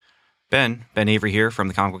Ben Avery here from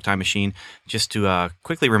the Comic Book Time Machine. Just to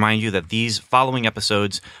quickly remind you that these following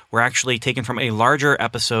episodes were actually taken from a larger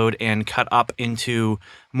episode and cut up into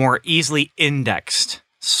more easily indexed,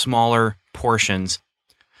 smaller portions.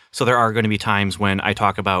 So there are going to be times when I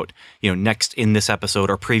talk about, next in this episode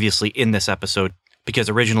or previously in this episode, because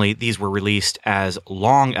originally these were released as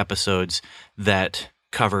long episodes that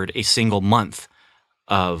covered a single month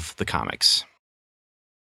of the comics.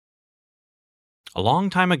 A long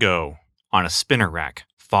time ago, on a spinner rack,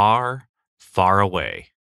 far, far away.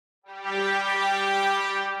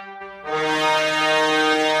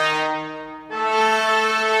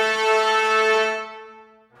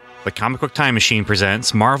 The Comic Book Time Machine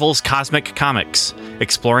presents Marvel's Cosmic Comics,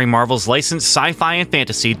 exploring Marvel's licensed sci-fi and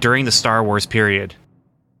fantasy during the Star Wars period.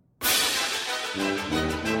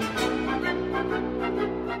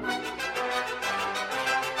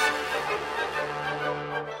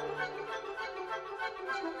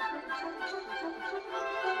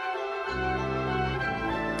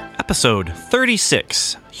 Episode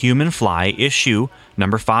 36, Human Fly, issue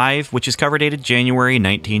number 5, which is cover dated January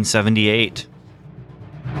 1978.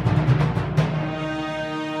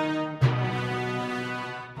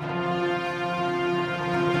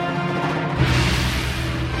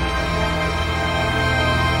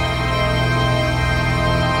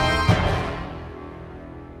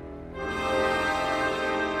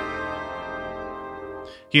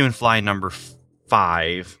 Human Fly number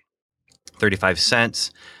 5, 35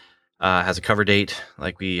 cents. Has a cover date,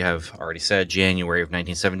 like we have already said, January of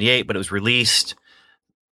 1978, but it was released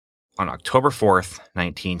on October 4th,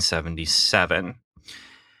 1977.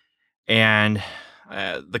 And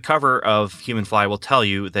the cover of Human Fly will tell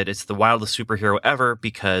you that it's the wildest superhero ever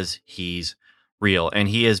because he's real. And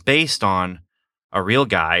he is based on a real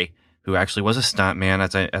guy who actually was a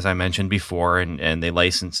stuntman, as I mentioned before, and they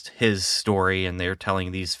licensed his story, and they're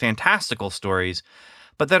telling these fantastical stories,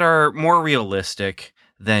 but that are more realistic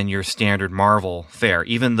than your standard Marvel fare,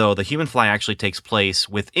 even though the Human Fly actually takes place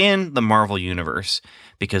within the Marvel universe,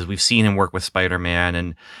 because we've seen him work with Spider-Man,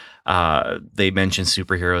 and they mention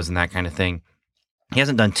superheroes and that kind of thing. He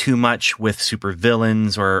hasn't done too much with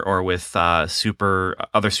supervillains or with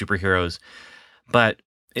other superheroes, but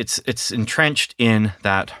it's entrenched in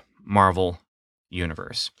that Marvel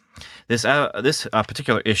universe. This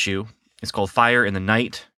particular issue is called Fire in the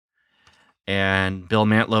Night. And Bill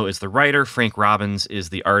Mantlo is the writer, Frank Robbins is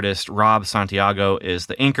the artist, Rob Santiago is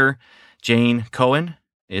the inker, Jane Cohen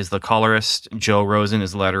is the colorist, Joe Rosen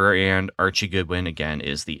is the letterer, and Archie Goodwin, again,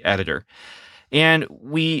 is the editor. And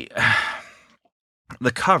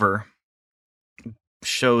the cover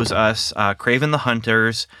shows us Craven the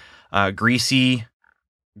Hunter's greaser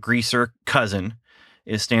cousin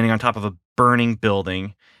is standing on top of a burning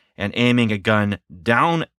building and aiming a gun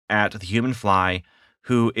down at the Human Fly,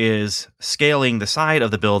 who is scaling the side of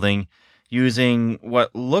the building using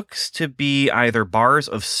what looks to be either bars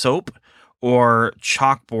of soap or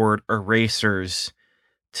chalkboard erasers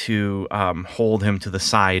to hold him to the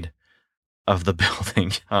side of the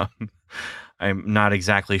building. I'm not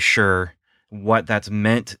exactly sure what that's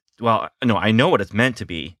meant. Well, no, I know what it's meant to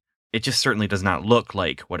be. It just certainly does not look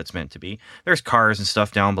like what it's meant to be. There's cars and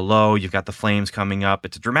stuff down below. You've got the flames coming up.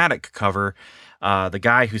 It's a dramatic cover. The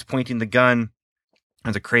guy who's pointing the gun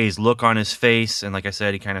has a crazed look on his face, and like I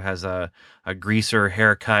said, he kind of has a greaser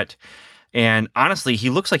haircut. And honestly, he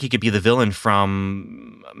looks like he could be the villain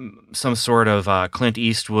from some sort of Clint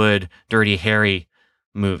Eastwood Dirty Harry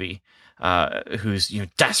movie, who's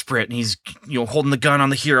desperate, and he's holding the gun on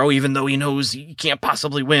the hero even though he knows he can't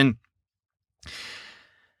possibly win.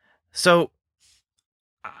 So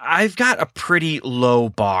I've got a pretty low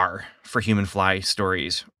bar for Human Fly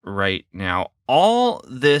stories right now. All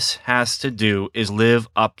this has to do is live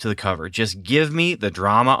up to the cover. Just give me the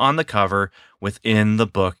drama on the cover within the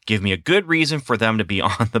book. Give me a good reason for them to be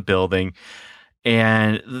on the building.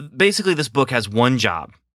 And basically, this book has one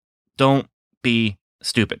job. Don't be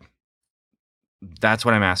stupid. That's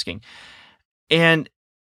what I'm asking. And,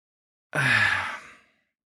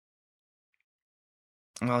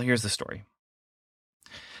 well, here's the story.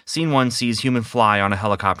 Scene 1 sees Human Fly on a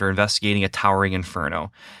helicopter investigating a towering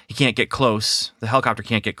inferno. He can't get close. The helicopter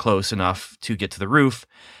can't get close enough to get to the roof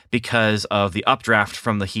because of the updraft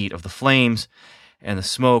from the heat of the flames and the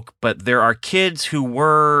smoke. But there are kids who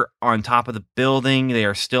were on top of the building. They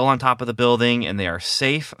are still on top of the building, and they are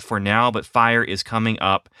safe for now, but fire is coming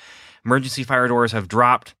up. Emergency fire doors have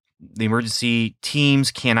dropped. The emergency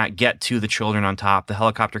teams cannot get to the children on top. The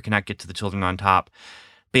helicopter cannot get to the children on top.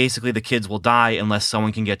 Basically, the kids will die unless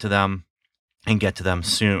someone can get to them and get to them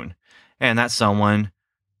soon. And that someone,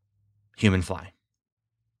 Human Fly.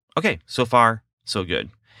 Okay, so far, so good.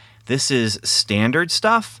 This is standard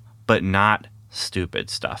stuff, but not stupid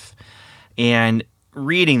stuff. And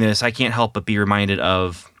reading this, I can't help but be reminded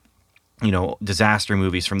of, disaster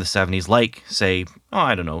movies from the 70s, like, say,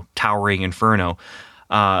 Towering Inferno.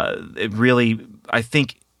 It really, I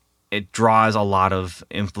think it draws a lot of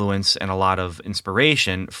influence and a lot of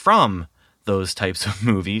inspiration from those types of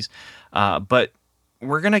movies. But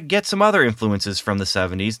we're going to get some other influences from the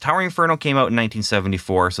 70s. Towering Inferno came out in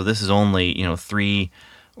 1974, so this is only, 3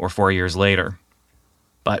 or 4 years later.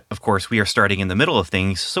 But, of course, we are starting in the middle of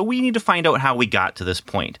things, so we need to find out how we got to this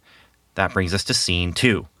point. That brings us to scene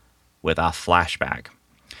 2, with a flashback.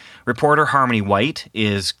 Reporter Harmony White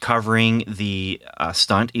is covering the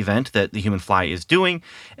stunt event that the Human Fly is doing,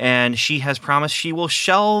 and she has promised she will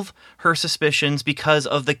shelve her suspicions because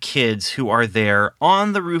of the kids who are there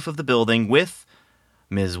on the roof of the building with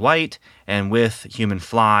Ms. White and with Human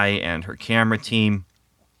Fly and her camera team.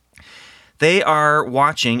 They are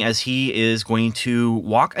watching as he is going to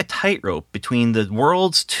walk a tightrope between the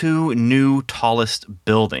world's 2 new tallest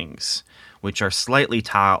buildings, which are slightly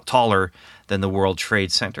taller than the World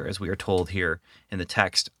Trade Center, as we are told here in the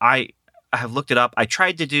text. I have looked it up. I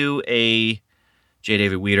tried to do a J.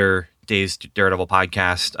 David Weeder, Dave's Daredevil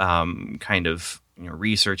podcast, kind of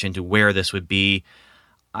research into where this would be.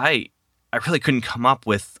 I really couldn't come up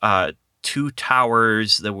with 2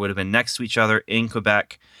 towers that would have been next to each other in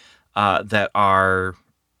Quebec that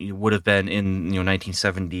would have been in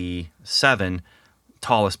 1977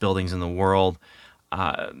 tallest buildings in the world.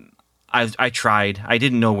 I tried. I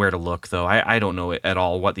didn't know where to look, though. I don't know at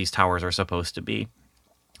all what these towers are supposed to be,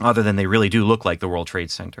 other than they really do look like the World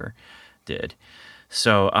Trade Center did.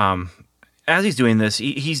 So as he's doing this,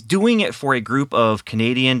 he's doing it for a group of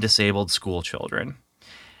Canadian disabled school children.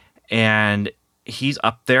 And he's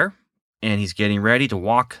up there, and he's getting ready to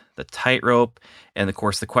walk the tightrope. And, of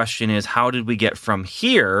course, the question is, how did we get from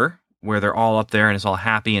here, where they're all up there and it's all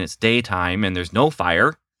happy and it's daytime and there's no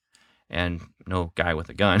fire and no guy with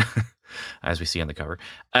a gun, as we see on the cover.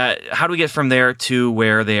 How do we get from there to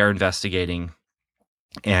where they are investigating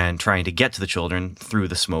and trying to get to the children through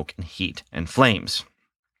the smoke and heat and flames?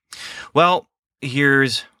 Well,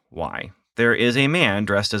 here's why. There is a man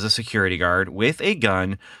dressed as a security guard with a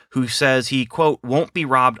gun who says he, quote, won't be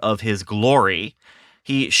robbed of his glory.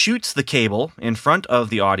 He shoots the cable in front of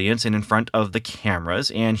the audience and in front of the cameras,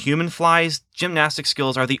 and Human Fly's gymnastic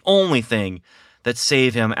skills are the only thing that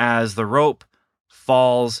save him as the rope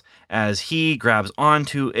falls, as he grabs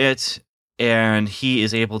onto it, and he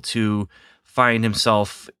is able to find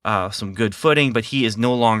himself some good footing, but he is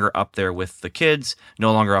no longer up there with the kids,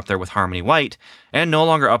 no longer up there with Harmony White, and no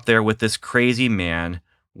longer up there with this crazy man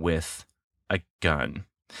with a gun.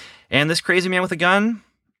 And this crazy man with a gun,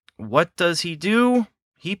 what does he do?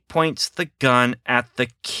 He points the gun at the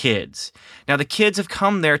kids. Now, the kids have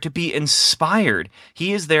come there to be inspired.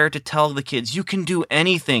 He is there to tell the kids, you can do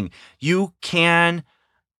anything. You can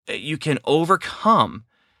overcome.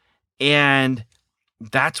 And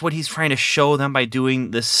that's what he's trying to show them by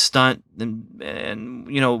doing this stunt. And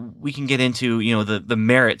we can get into, the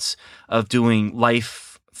merits of doing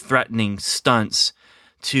life-threatening stunts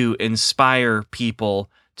to inspire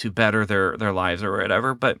people to better their lives or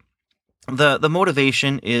whatever. But the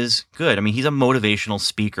motivation is good. I mean, he's a motivational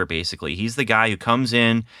speaker, basically. He's the guy who comes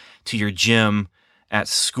in to your gym at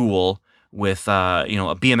school with, a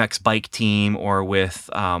BMX bike team or with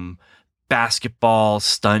basketball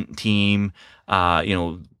stunt team,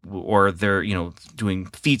 or they're, doing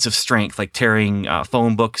feats of strength, like carrying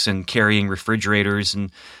phone books and carrying refrigerators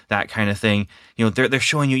and that kind of thing. They're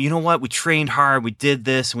showing you, what, we trained hard, we did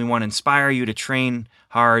this, and we want to inspire you to train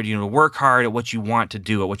hard, to work hard at what you want to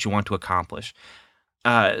do, at what you want to accomplish.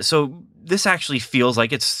 So this actually feels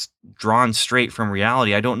like it's drawn straight from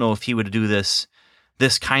reality. I don't know if he would do this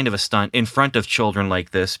kind of a stunt in front of children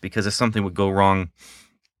like this, because if something would go wrong,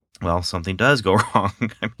 well, something does go wrong.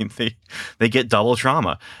 I mean, they get double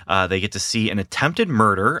trauma. They get to see an attempted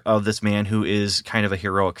murder of this man who is kind of a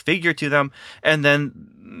heroic figure to them, and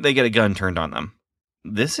then they get a gun turned on them.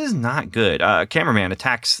 This is not good. A cameraman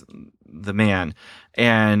attacks the man,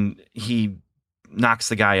 and he knocks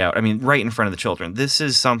the guy out. I mean, right in front of the children. This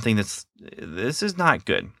is something this is not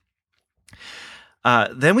good.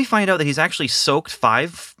 Then we find out that he's actually soaked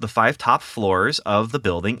the 5 top floors of the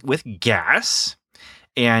building with gas.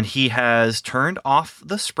 And he has turned off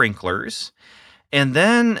the sprinklers. And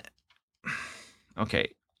then,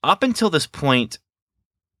 okay, up until this point,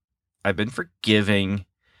 I've been forgiving.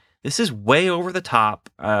 This is way over the top.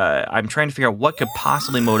 I'm trying to figure out what could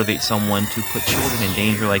possibly motivate someone to put children in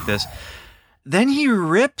danger like this. Then he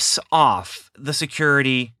rips off the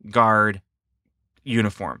security guard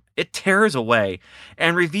uniform. It tears away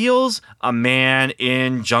and reveals a man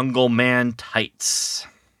in Jungle Man tights.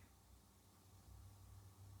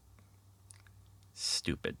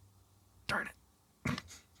 Stupid. Darn it.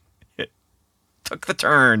 It took the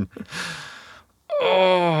turn.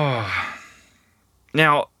 Oh.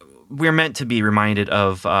 Now, we're meant to be reminded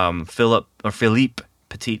of Philippe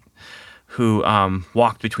Petit, who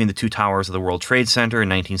walked between the two towers of the World Trade Center in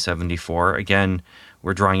 1974. Again,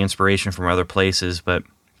 we're drawing inspiration from other places, but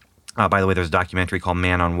by the way, there's a documentary called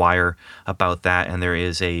Man on Wire about that, and there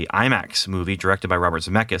is a IMAX movie directed by Robert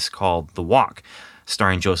Zemeckis called The Walk,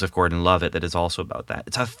 starring Joseph Gordon-Levitt, that is also about that.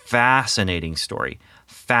 It's a fascinating story,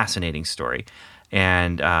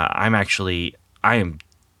 and I am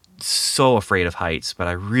so afraid of heights, but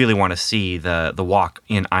I really want to see the Walk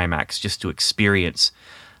in IMAX just to experience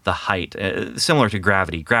the height, similar to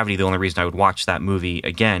Gravity. Gravity, the only reason I would watch that movie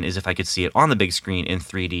again is if I could see it on the big screen in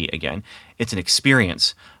 3D again. It's an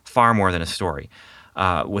experience far more than a story.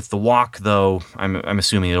 With The Walk, though, I'm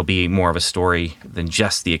assuming it'll be more of a story than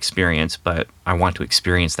just the experience, but I want to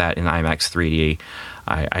experience that in IMAX 3D.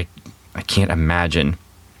 I can't imagine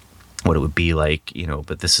what it would be like,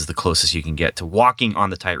 but this is the closest you can get to walking on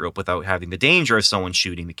the tightrope without having the danger of someone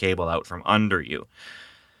shooting the cable out from under you.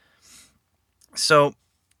 So,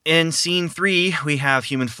 in scene 3, we have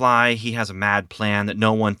Human Fly. He has a mad plan that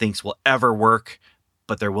no one thinks will ever work,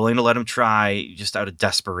 but they're willing to let him try just out of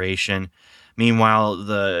desperation. Meanwhile,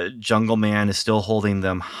 the Jungle Man is still holding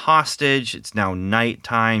them hostage. It's now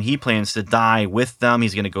nighttime. He plans to die with them.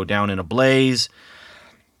 He's going to go down in a blaze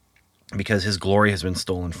because his glory has been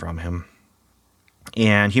stolen from him.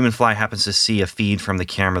 And Human Fly happens to see a feed from the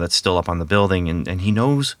camera that's still up on the building, and he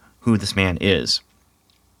knows who this man is.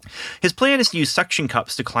 His plan is to use suction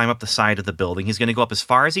cups to climb up the side of the building. He's going to go up as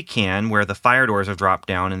far as he can where the fire doors have dropped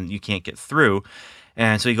down and you can't get through.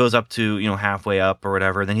 And so he goes up to, halfway up or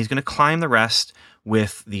whatever. Then he's going to climb the rest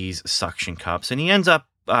with these suction cups. And he ends up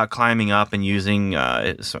climbing up and using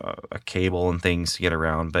a cable and things to get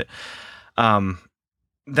around. But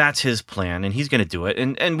that's his plan, and he's going to do it.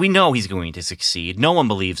 And we know he's going to succeed. No one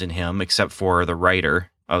believes in him except for the writer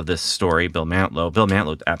of this story, Bill Mantlo. Bill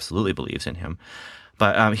Mantlo absolutely believes in him.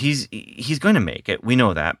 But he's going to make it. We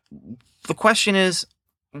know that. The question is,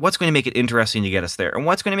 what's going to make it interesting to get us there? And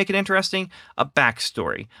what's going to make it interesting? A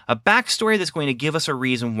backstory. A backstory that's going to give us a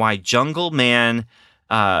reason why Jungle Man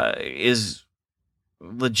is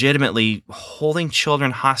legitimately holding children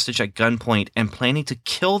hostage at gunpoint and planning to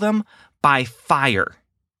kill them by fire.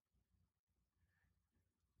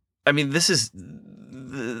 I mean, this is...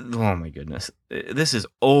 Oh my goodness. This is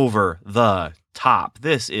over the top.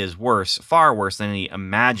 This is worse, far worse than any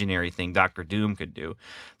imaginary thing Dr. Doom could do.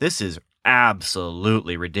 This is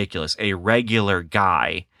absolutely ridiculous. A regular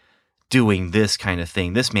guy doing this kind of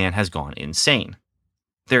thing. This man has gone insane.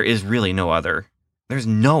 There's no other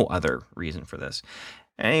reason for this.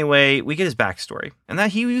 Anyway, we get his backstory, and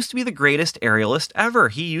that he used to be the greatest aerialist ever.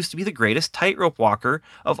 He used to be the greatest tightrope walker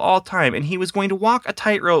of all time, and he was going to walk a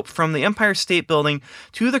tightrope from the Empire State Building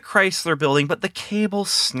to the Chrysler Building, but the cable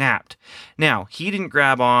snapped. Now, he didn't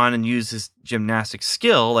grab on and use his gymnastic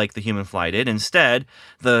skill like the Human Fly did. Instead,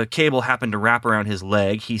 the cable happened to wrap around his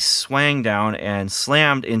leg. He swang down and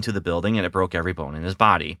slammed into the building, and it broke every bone in his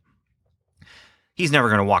body. He's never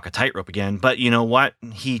going to walk a tightrope again, but you know what?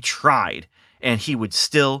 He tried. And he would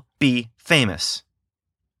still be famous.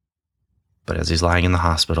 But as he's lying in the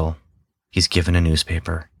hospital, he's given a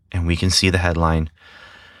newspaper, and we can see the headline,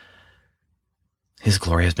 "His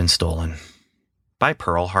glory has been stolen by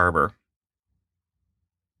Pearl Harbor."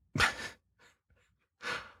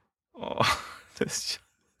 This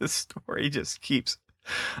story just keeps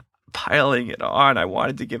piling it on. I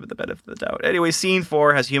wanted to give it the benefit of the doubt. Anyway, scene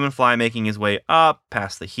 4 has Human Fly making his way up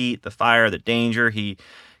past the heat, the fire, the danger. He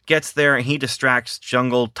gets there and he distracts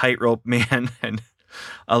Jungle Tightrope Man, and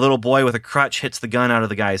a little boy with a crutch hits the gun out of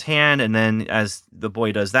the guy's hand, and then as the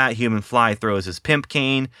boy does that, Human Fly throws his pimp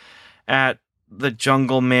cane at the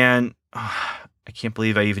Jungle Man. Oh, I can't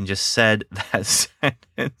believe I even just said that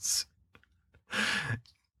sentence.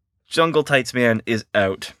 Jungle Tights Man is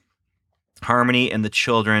out. Harmony and the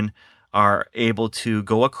children are able to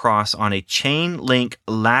go across on a chain link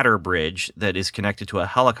ladder bridge that is connected to a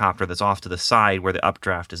helicopter that's off to the side where the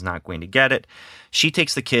updraft is not going to get it. She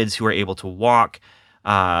takes the kids who are able to walk,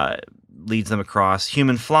 leads them across.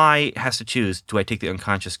 Human Fly has to choose, do I take the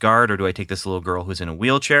unconscious guard or do I take this little girl who's in a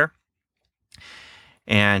wheelchair?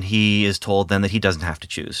 And he is told then that he doesn't have to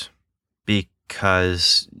choose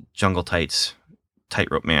because Jungle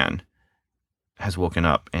Tightrope Man has woken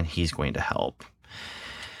up and he's going to help.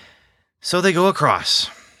 So they go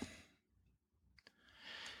across.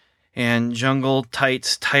 And Jungle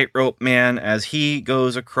Tights Tightrope Man, as he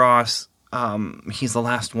goes across, he's the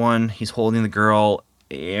last one. He's holding the girl,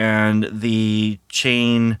 and the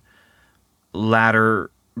chain ladder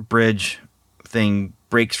bridge thing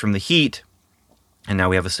breaks from the heat. And now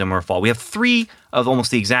we have a similar fall. We have 3 of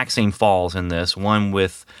almost the exact same falls in this. One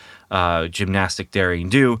with gymnastic daring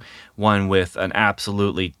do, one with an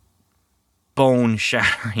absolutely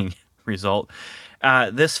bone-shattering result.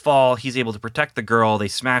 This fall, he's able to protect the girl. They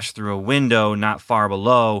smash through a window not far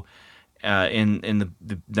below in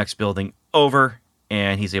the next building over,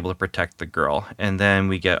 and he's able to protect the girl. And then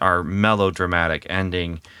we get our melodramatic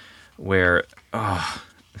ending where,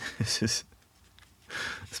 this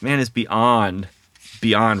man is beyond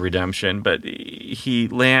redemption, but he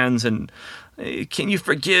lands and, can you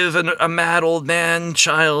forgive a mad old man,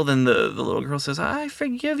 child? And the little girl says, I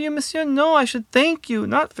forgive you, monsieur. No, I should thank you,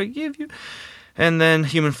 not forgive you. And then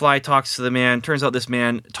Human Fly talks to the man. Turns out this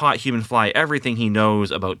man taught Human Fly everything he knows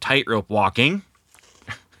about tightrope walking.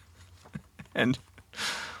 and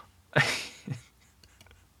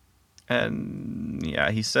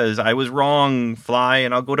yeah, he says, I was wrong, Fly,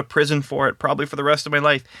 and I'll go to prison for it, probably for the rest of my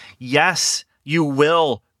life. Yes, you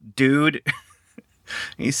will, dude.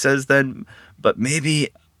 He says then, but maybe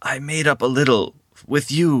I made up a little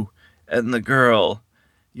with you and the girl.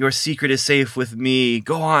 Your secret is safe with me.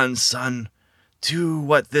 Go on, son. Do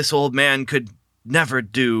what this old man could never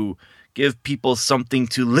do. Give people something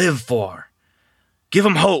to live for. Give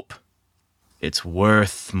them hope. It's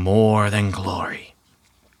worth more than glory.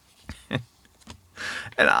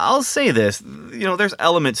 And I'll say this, there's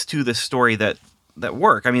elements to this story that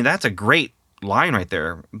work. I mean, that's a great line right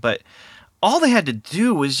there. But all they had to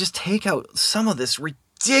do was just take out some of this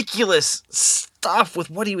ridiculous stuff with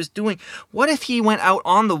what he was doing. What if he went out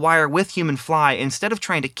on the wire with Human Fly? Instead of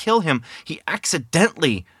trying to kill him, he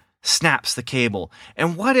accidentally snaps the cable.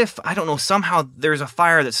 And what if, I don't know, somehow there's a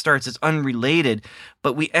fire that starts that's unrelated,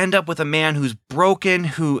 but we end up with a man who's broken,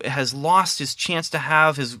 who has lost his chance to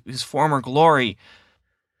have his former glory?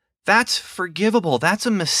 That's forgivable. That's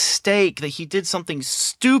a mistake that he did something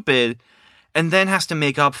stupid and then has to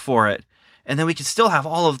make up for it. And then we could still have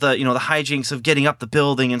all of the, the hijinks of getting up the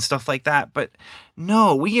building and stuff like that. But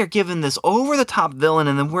no, we are given this over-the-top villain,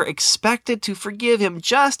 and then we're expected to forgive him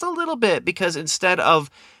just a little bit, because instead of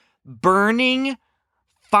burning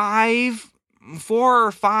 4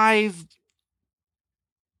 or 5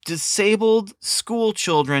 disabled school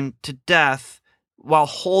children to death while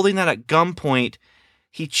holding that at gunpoint,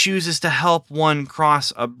 he chooses to help one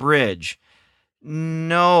cross a bridge.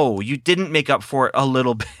 No, you didn't make up for it a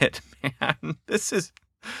little bit, man. This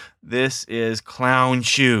is clown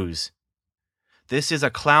shoes. This is a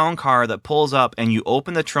clown car that pulls up and you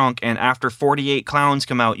open the trunk, and after 48 clowns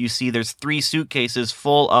come out, you see there's 3 suitcases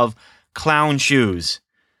full of clown shoes.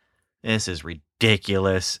 This is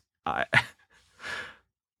ridiculous. But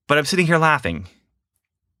I'm sitting here laughing.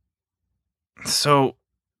 So,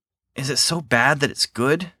 is it so bad that it's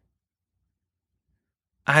good?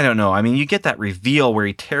 I don't know. I mean, you get that reveal where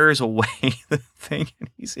he tears away the thing and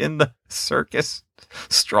he's in the circus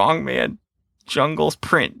strongman jungles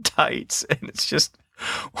print tights. And it's just,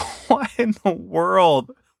 what in the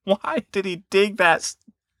world? Why did he dig that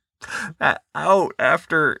out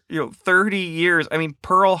after, 30 years? I mean,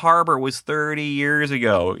 Pearl Harbor was 30 years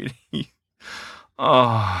ago.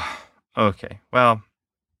 Oh, okay. Well,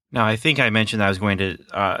 now I think I mentioned that I was going to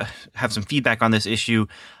have some feedback on this issue.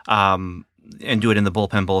 And do it in the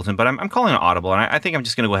bullpen bulletin, but I'm calling it audible, and I think I'm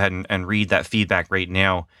just going to go ahead and read that feedback right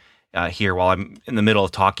now here while I'm in the middle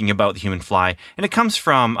of talking about the Human Fly. And it comes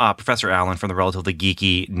from Professor Allen from the Relatively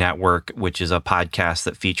Geeky Network, which is a podcast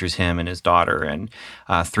that features him and his daughter and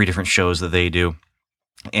 3 different shows that they do.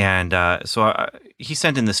 And so he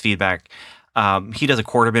sent in this feedback. He does a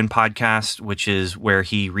Quarter Bin podcast, which is where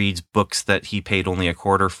he reads books that he paid only a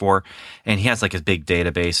quarter for, and he has like his big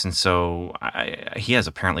database, and so he has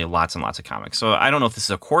apparently lots and lots of comics. So I don't know if this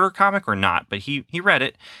is a quarter comic or not, but he read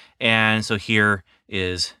it, and so here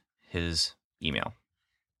is his email.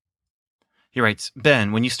 He writes,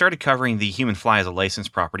 Ben, when you started covering the Human Fly as a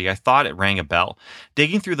licensed property, I thought it rang a bell.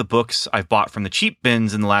 Digging through the books I've bought from the cheap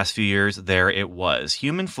bins in the last few years, there it was.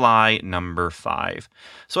 Human Fly number 5.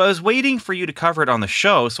 So I was waiting for you to cover it on the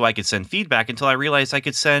show so I could send feedback until I realized I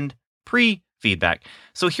could send pre-feedback.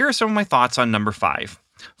 So here are some of my thoughts on number 5.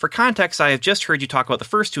 For context, I have just heard you talk about the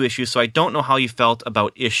first 2 issues, so I don't know how you felt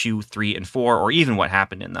about issue 3 and 4 or even what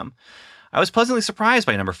happened in them. I was pleasantly surprised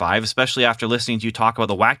by number 5, especially after listening to you talk about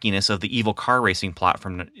the wackiness of the evil car racing plot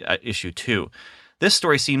from issue 2. This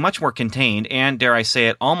story seemed much more contained and, dare I say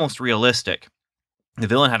it, almost realistic. The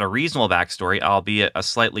villain had a reasonable backstory, albeit a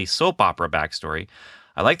slightly soap opera backstory.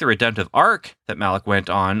 I like the redemptive arc that Malick went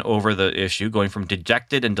on over the issue, going from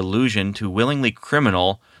dejected and delusioned to willingly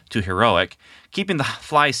criminal to heroic. Keeping the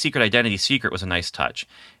Fly's secret identity secret was a nice touch.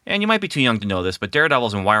 And you might be too young to know this, but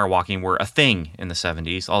daredevils and wire walking were a thing in the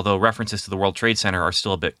 70s, although references to the World Trade Center are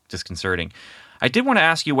still a bit disconcerting. I did want to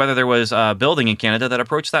ask you whether there was a building in Canada that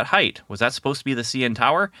approached that height. Was that supposed to be the CN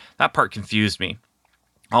Tower? That part confused me.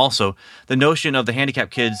 Also, the notion of the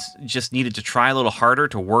handicapped kids just needed to try a little harder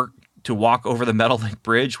to walk over the Metal Link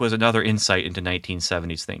Bridge was another insight into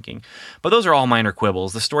 1970s thinking. But those are all minor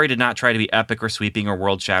quibbles. The story did not try to be epic or sweeping or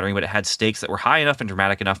world-shattering, but it had stakes that were high enough and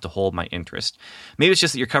dramatic enough to hold my interest. Maybe it's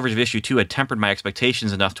just that your coverage of issue 2 had tempered my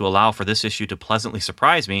expectations enough to allow for this issue to pleasantly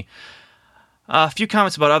surprise me. A few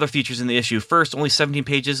comments about other features in the issue. First, only 17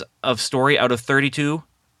 pages of story out of 32.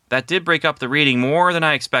 That did break up the reading more than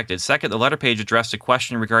I expected. Second, the letter page addressed a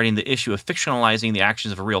question regarding the issue of fictionalizing the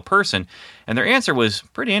actions of a real person, and their answer was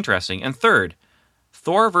pretty interesting. And third,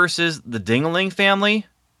 Thor versus the Dingaling family?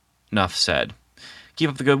 Enough said. Keep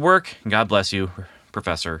up the good work, and God bless you,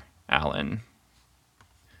 Professor Allen.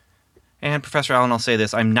 And Professor Allen, I'll say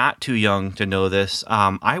this. I'm not too young to know this.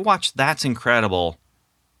 I watched That's Incredible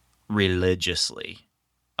religiously.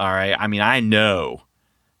 All right? I mean, I know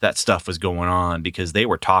that stuff was going on because they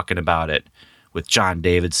were talking about it with John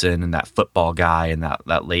Davidson and that football guy and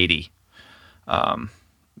that lady. But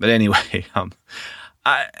anyway,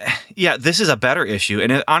 this is a better issue.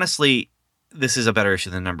 And honestly, this is a better issue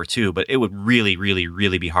than number 2, but it would really, really,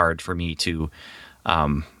 really be hard for me to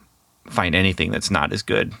find anything that's not as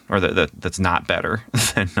good or that's not better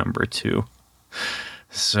than number 2.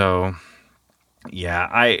 So... yeah,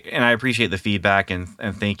 I appreciate the feedback and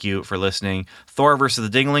thank you for listening. Thor versus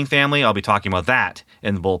the Dingaling family, I'll be talking about that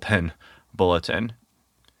in the bullpen bulletin.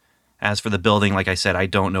 As for the building, like I said, I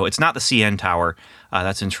don't know. It's not the CN Tower.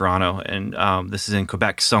 That's in Toronto, and this is in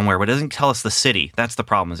Quebec somewhere, but it doesn't tell us the city. That's the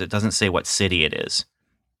problem, is it doesn't say what city it is.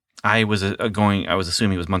 I was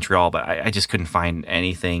assuming it was Montreal, but I just couldn't find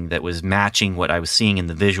anything that was matching what I was seeing in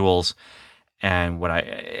the visuals, and what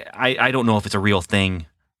I don't know if it's a real thing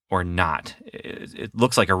or not. It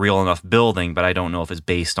looks like a real enough building, but I don't know if it's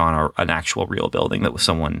based on an actual real building that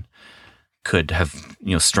someone could have,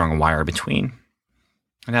 strung a wire between.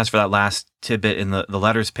 And as for that last tidbit in the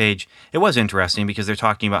letters page, it was interesting because they're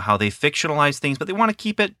talking about how they fictionalize things, but they want to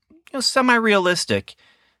keep it, semi-realistic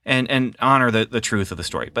and honor the truth of the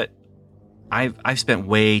story. But I've spent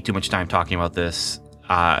way too much time talking about this.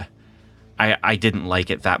 I didn't like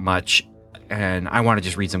it that much, and I want to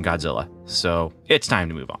just read some Godzilla. So it's time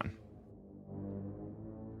to move on.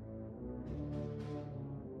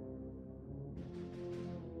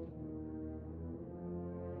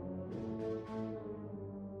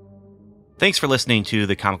 Thanks for listening to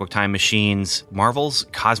the Comic Book Time Machine's Marvel's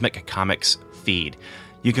Cosmic Comics feed.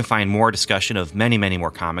 You can find more discussion of many, many more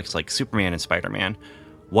comics like Superman and Spider-Man,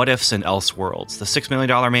 What Ifs and Elseworlds, The $6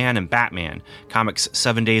 Million Man and Batman, comics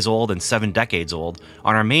 7 days old and 7 decades old,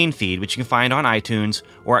 on our main feed, which you can find on iTunes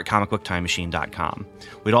or at comicbooktimemachine.com.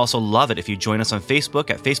 We'd also love it if you join us on Facebook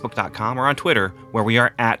at facebook.com or on Twitter, where we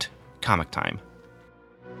are at Comic Time.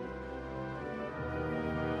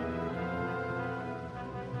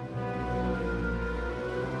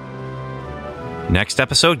 Next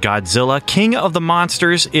episode, Godzilla, King of the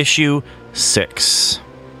Monsters, issue 6.